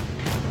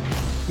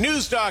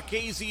News Talk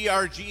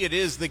KZRG. It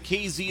is the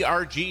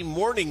KZRG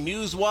Morning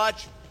News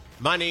Watch.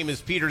 My name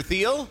is Peter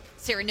Thiel.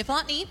 Sarah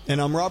Nafantny.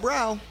 And I'm Rob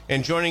Rao.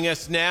 And joining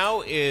us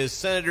now is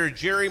Senator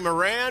Jerry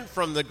Moran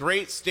from the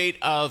great state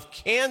of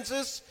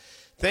Kansas.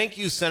 Thank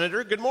you,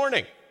 Senator. Good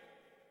morning.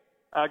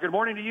 Good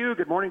morning to you.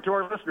 Good morning to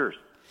our listeners.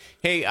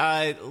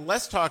 Hey,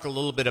 let's talk a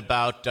little bit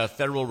about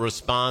federal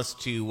response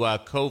to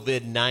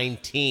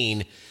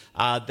COVID-19.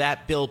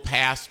 That bill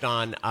passed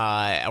on,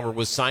 or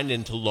was signed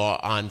into law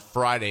on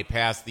Friday,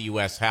 passed the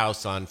U.S.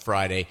 House on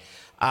Friday.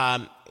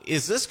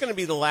 Is this going to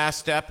be the last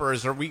step, or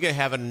are we going to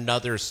have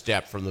another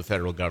step from the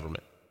federal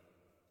government?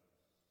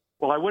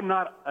 Well, I would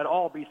not at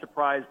all be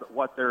surprised at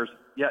what there's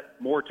yet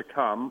more to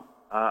come.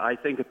 I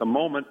think at the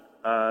moment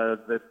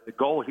that the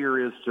goal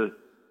here is to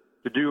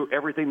do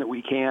everything that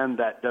we can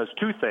that does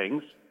two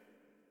things.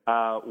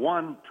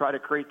 One, try to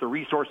create the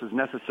resources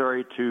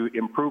necessary to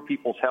improve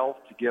people's health,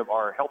 to give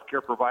our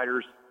healthcare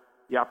providers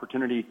the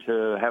opportunity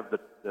to have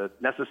the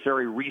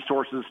necessary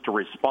resources to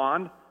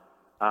respond,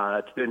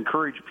 to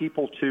encourage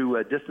people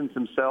to distance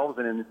themselves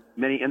and in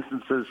many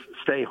instances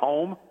stay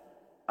home.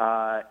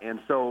 And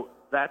so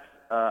that's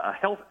a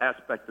health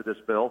aspect of this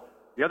bill.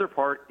 The other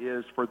part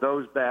is for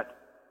those that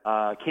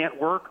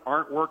can't work,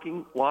 aren't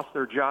working, lost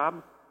their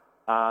job,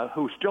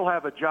 who still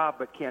have a job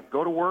but can't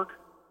go to work,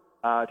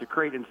 to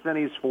create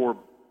incentives for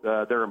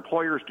their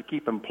employers to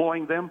keep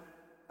employing them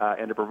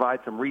and to provide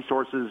some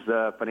resources,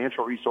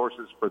 financial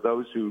resources for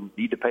those who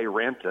need to pay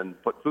rent and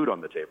put food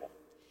on the table.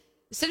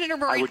 Senator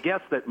Murray. I would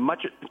guess that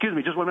excuse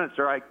me, just 1 minute,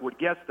 sir. I would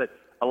guess that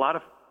a lot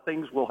of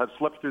things will have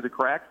slipped through the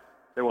cracks.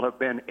 There will have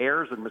been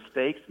errors and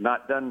mistakes,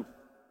 not done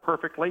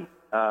perfectly,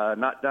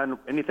 not done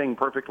anything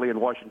perfectly in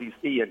Washington,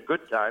 D.C. at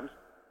good times.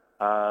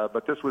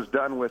 But this was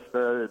done with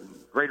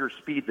greater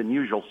speed than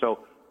usual. So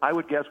I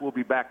would guess we'll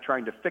be back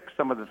trying to fix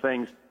some of the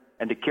things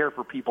and to care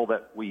for people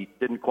that we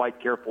didn't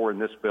quite care for in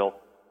this bill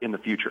in the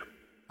future.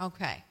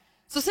 Okay.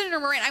 So, Senator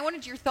Moran, I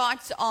wanted your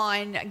thoughts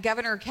on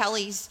Governor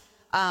Kelly's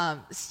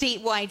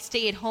statewide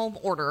stay-at-home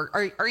order.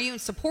 Are you in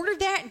support of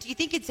that? And do you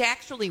think it's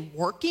actually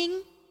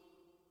working?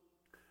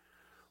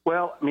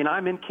 Well, I mean,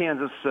 I'm in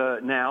Kansas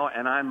now,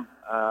 and I'm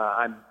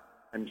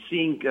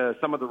seeing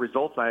some of the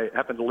results. I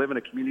happen to live in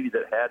a community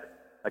that had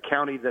a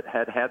county that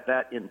had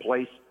that in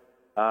place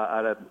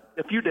a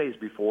few days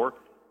before.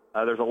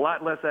 There's a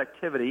lot less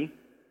activity.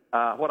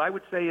 What I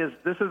would say is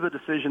this is a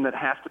decision that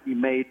has to be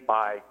made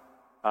by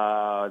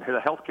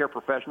the healthcare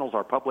professionals,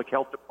 our public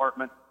health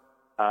department.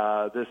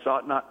 This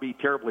ought not be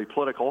terribly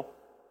political.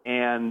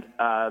 And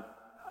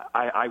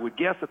I would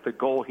guess that the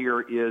goal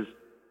here is,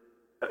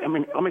 I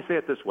mean, let me say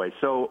it this way.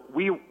 So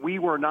we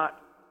were not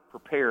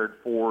prepared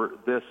for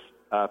this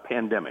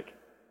pandemic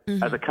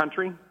as a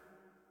country.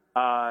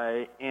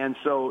 And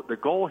so the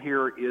goal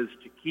here is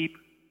to keep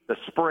the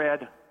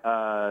spread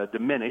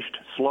diminished,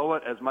 slow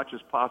it as much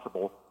as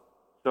possible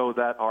so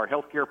that our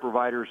healthcare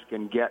providers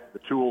can get the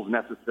tools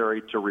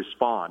necessary to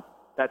respond.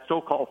 That's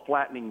so-called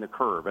flattening the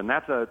curve, and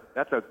that's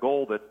a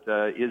goal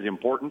that is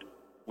important.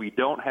 We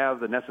don't have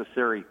the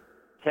necessary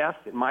tests.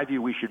 In my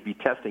view, we should be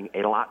testing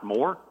a lot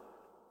more.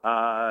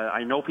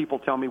 I know people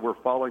tell me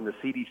we're following the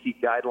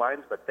CDC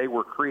guidelines, but they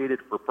were created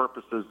for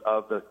purposes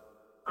of the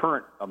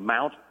current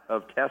amount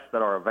of tests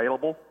that are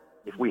available.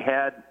 If we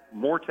had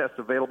more tests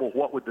available,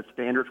 what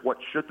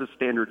should the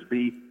standards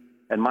be?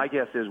 And my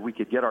guess is we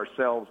could get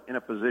ourselves in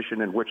a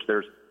position in which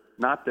there's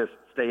not this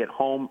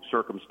stay-at-home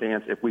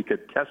circumstance if we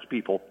could test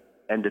people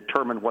and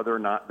determine whether or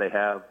not they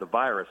have the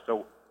virus.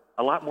 So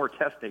a lot more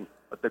testing,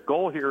 but the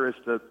goal here is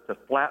to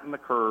flatten the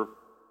curve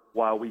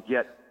while we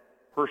get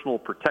personal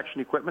protection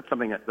equipment,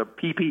 something that the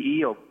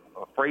PPE,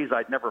 a phrase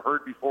I'd never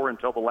heard before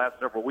until the last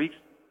several weeks,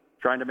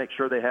 trying to make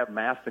sure they have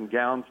masks and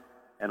gowns,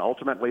 and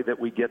ultimately that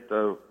we get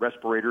the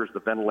respirators,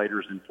 the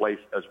ventilators in place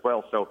as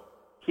well. So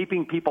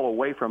keeping people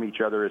away from each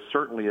other is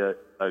certainly a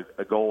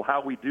goal.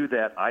 How we do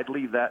that, I'd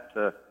leave that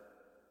to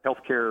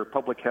healthcare,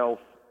 public health,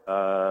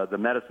 the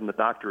medicine, the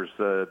doctor's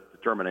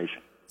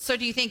determination. So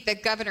do you think the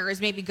governor is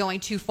maybe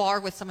going too far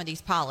with some of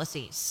these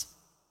policies?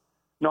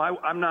 No,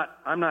 I'm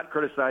not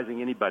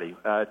criticizing anybody.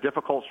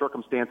 Difficult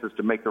circumstances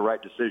to make the right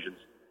decisions.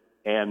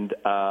 And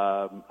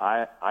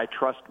I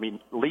trust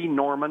me.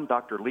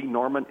 Dr. Lee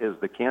Norman is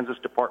the Kansas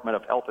Department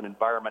of Health and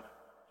Environment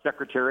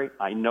Secretary.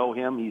 I know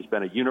him. He's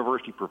been a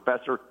university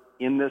professor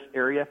in this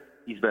area.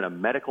 He's been a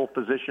medical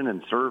physician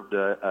and served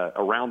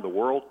around the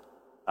world.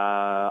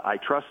 I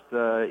trust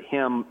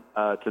him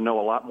to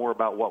know a lot more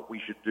about what we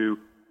should do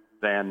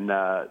than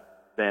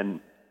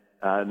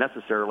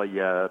necessarily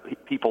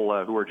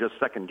people who are just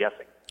second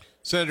guessing.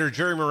 Senator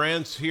Jerry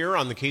Moran's here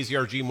on the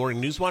KZRG Morning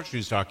News Watch,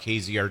 News Talk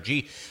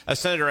KZRG.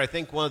 Senator, I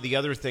think one of the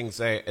other things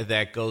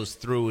that goes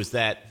through is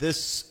that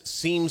this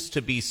seems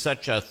to be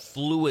such a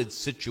fluid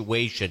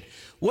situation.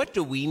 What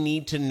do we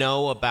need to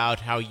know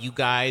about how you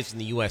guys in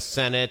the U.S.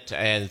 Senate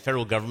and the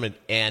federal government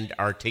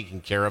are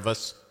taking care of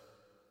us?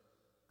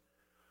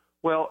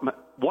 Well,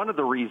 one of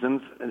the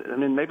reasons, I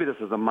mean, maybe this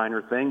is a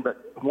minor thing,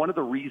 but one of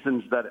the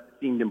reasons that it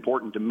seemed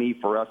important to me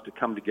for us to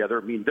come together,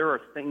 I mean, there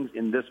are things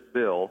in this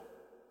bill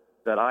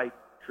that I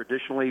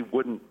traditionally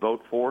wouldn't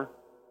vote for.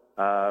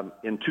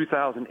 In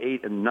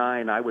 2008 and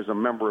 9, I was a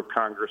member of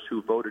Congress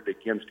who voted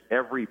against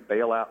every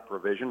bailout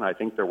provision. I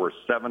think there were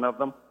 7 of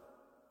them.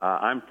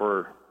 I'm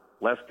for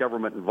less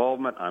government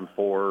involvement. I'm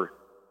for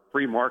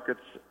free markets.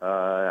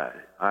 I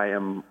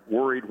am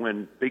worried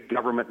when big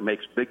government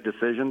makes big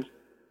decisions.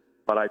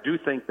 But I do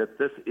think that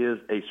this is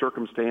a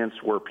circumstance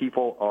where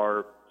people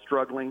are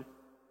struggling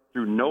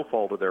through no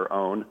fault of their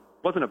own. It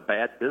wasn't a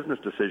bad business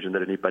decision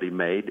that anybody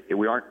made.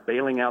 We aren't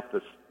bailing out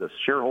the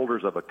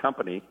shareholders of a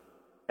company.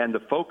 And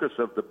the focus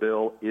of the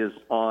bill is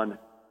on,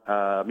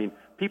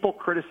 people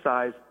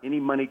criticize any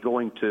money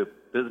going to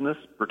business,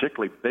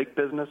 particularly big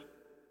business.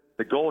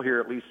 The goal here,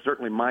 at least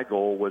certainly my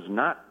goal, was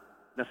not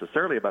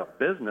necessarily about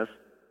business.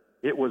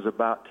 It was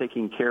about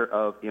taking care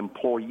of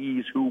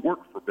employees who work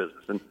for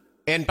business.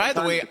 And by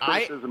the way,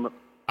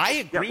 I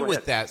agree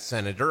with that,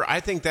 Senator. I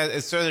think that,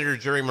 as Senator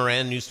Jerry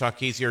Moran, News Talk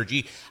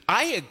KZRG,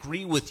 I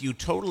agree with you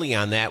totally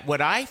on that.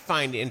 What I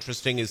find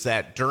interesting is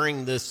that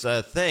during this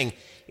thing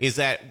is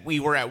that we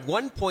were at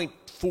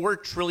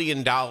 $1.4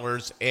 trillion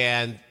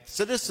and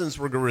citizens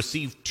were going to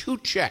receive 2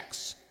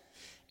 checks.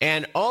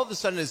 And all of a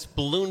sudden it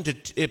ballooned to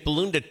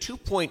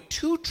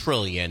 $2.2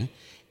 trillion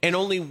and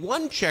only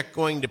 1 check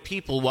going to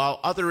people while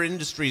other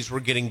industries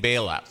were getting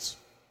bailouts.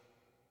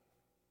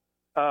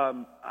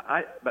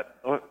 But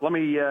let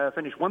me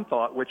finish one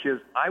thought, which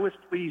is I was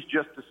pleased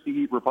just to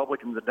see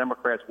Republicans and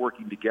Democrats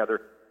working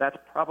together. That's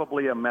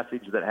probably a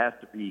message that has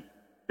to be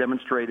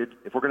demonstrated.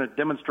 If we're going to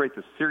demonstrate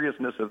the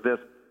seriousness of this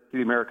to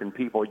the American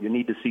people, you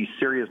need to see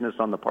seriousness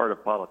on the part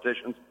of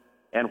politicians.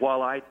 And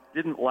while I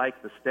didn't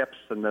like the steps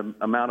and the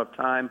amount of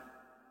time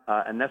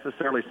and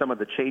necessarily some of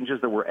the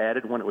changes that were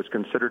added when it was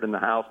considered in the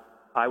House,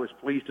 I was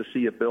pleased to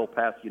see a bill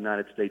pass the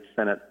United States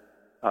Senate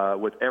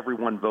with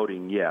everyone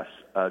voting yes.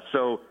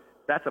 So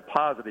that's a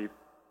positive.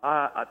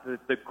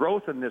 The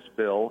growth in this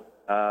bill,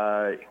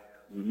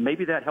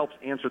 maybe that helps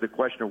answer the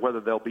question of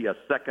whether there'll be a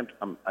second,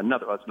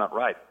 that's not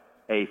right,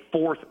 a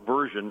 4th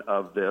version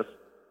of this.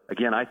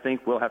 Again, I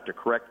think we'll have to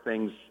correct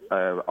things,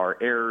 our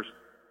errors,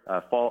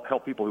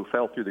 help people who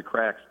fell through the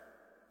cracks.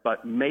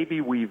 But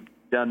maybe we've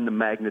done the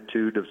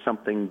magnitude of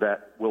something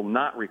that will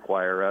not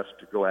require us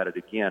to go at it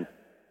again.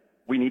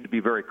 We need to be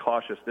very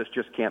cautious. This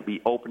just can't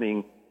be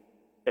opening.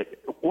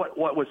 What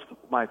was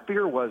my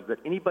fear was that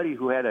anybody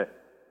who had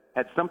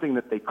something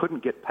that they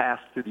couldn't get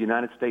passed through the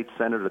United States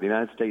Senate or the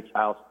United States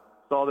House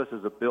saw this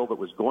as a bill that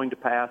was going to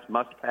pass,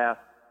 must pass,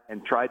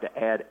 and tried to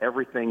add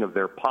everything of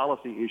their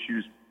policy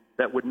issues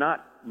that would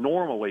not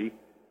normally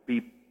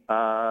be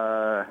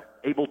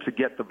able to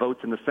get the votes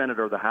in the Senate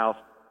or the House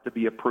to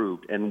be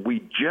approved. And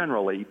we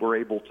generally were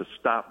able to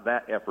stop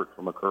that effort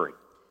from occurring.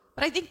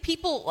 But I think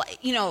people,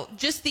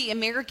 just the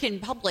American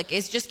public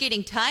is just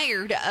getting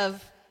tired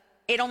of,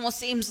 it almost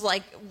seems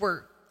like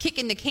we're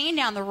kicking the can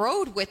down the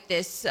road with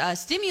this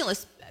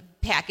stimulus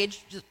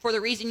package for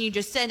the reason you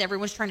just said.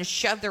 Everyone's trying to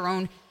shove their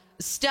own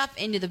stuff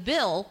into the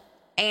bill.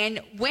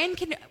 And when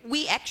can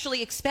we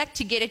actually expect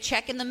to get a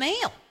check in the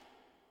mail?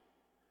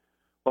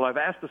 Well, I've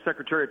asked the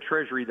Secretary of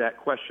Treasury that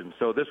question.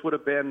 So this would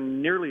have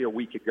been nearly a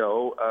week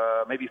ago,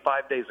 maybe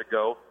 5 days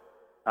ago,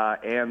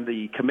 and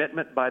the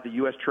commitment by the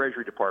U.S.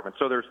 Treasury Department.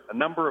 So there's a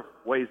number of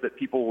ways that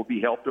people will be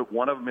helped.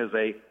 One of them is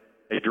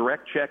a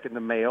direct check in the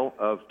mail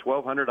of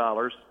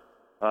 $1,200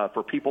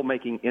 for people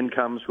making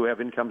incomes who have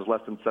incomes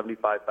less than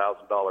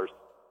 $75,000.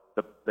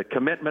 The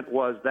commitment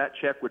was that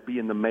check would be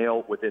in the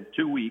mail within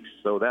 2 weeks,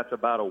 so that's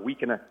about a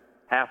week and a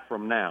half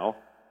from now.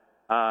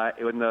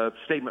 And the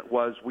statement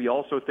was, we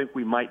also think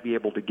we might be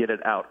able to get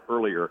it out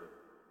earlier.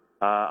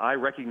 I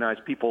recognize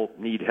people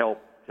need help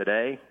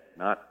today,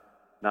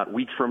 not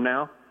weeks from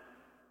now.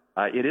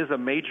 It is a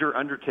major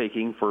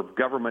undertaking for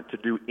government to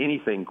do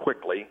anything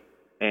quickly,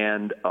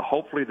 and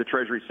hopefully the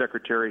Treasury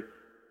Secretary,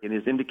 in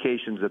his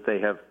indications that they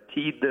have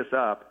teed this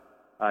up,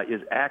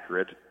 is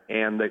accurate,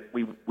 and that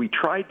we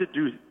tried to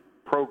do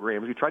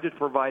programs, we tried to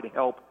provide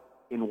help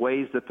in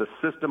ways that the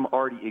system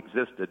already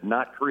existed,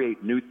 not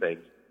create new things.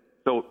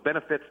 So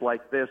benefits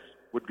like this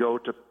would go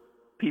to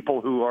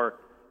people who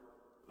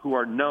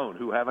are known,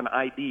 who have an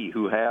ID,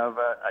 who have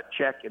a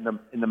check in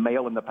the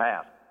mail in the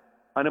past.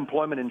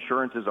 Unemployment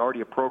insurance is already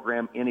a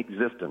program in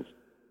existence.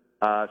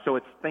 So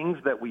it's things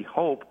that we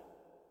hope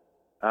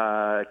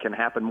can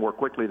happen more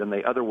quickly than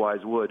they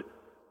otherwise would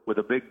with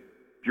a big,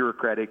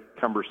 bureaucratic,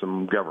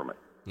 cumbersome government.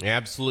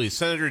 Absolutely.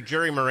 Senator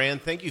Jerry Moran,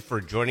 thank you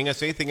for joining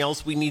us. Anything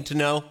else we need to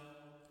know?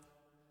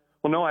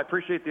 Well, no, I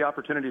appreciate the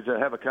opportunity to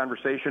have a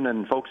conversation.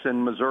 And folks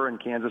in Missouri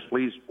and Kansas,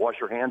 please wash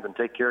your hands and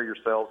take care of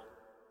yourselves.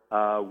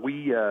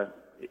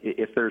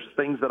 If there's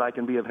things that I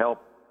can be of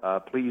help,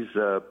 please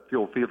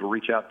feel free to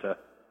reach out to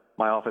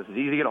my office. It's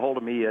easy to get a hold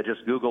of me.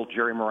 Just Google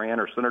Jerry Moran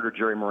or Senator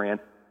Jerry Moran,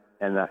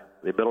 and the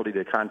ability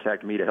to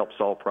contact me to help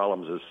solve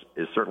problems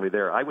is certainly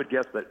there. I would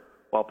guess that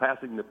while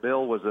passing the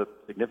bill was a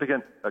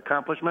significant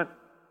accomplishment,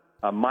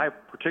 my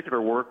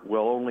particular work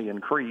will only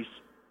increase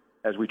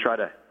as we try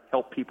to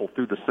help people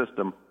through the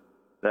system.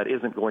 That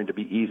isn't going to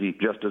be easy,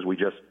 just as we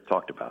just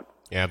talked about.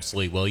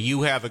 Absolutely. Well,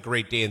 you have a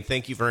great day, and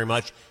thank you very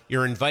much.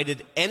 You're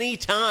invited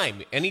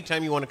anytime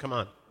you want to come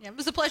on. Yeah, it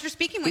was a pleasure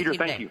speaking with Peter, you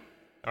today. thank you.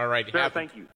 All right. Sarah, thank you.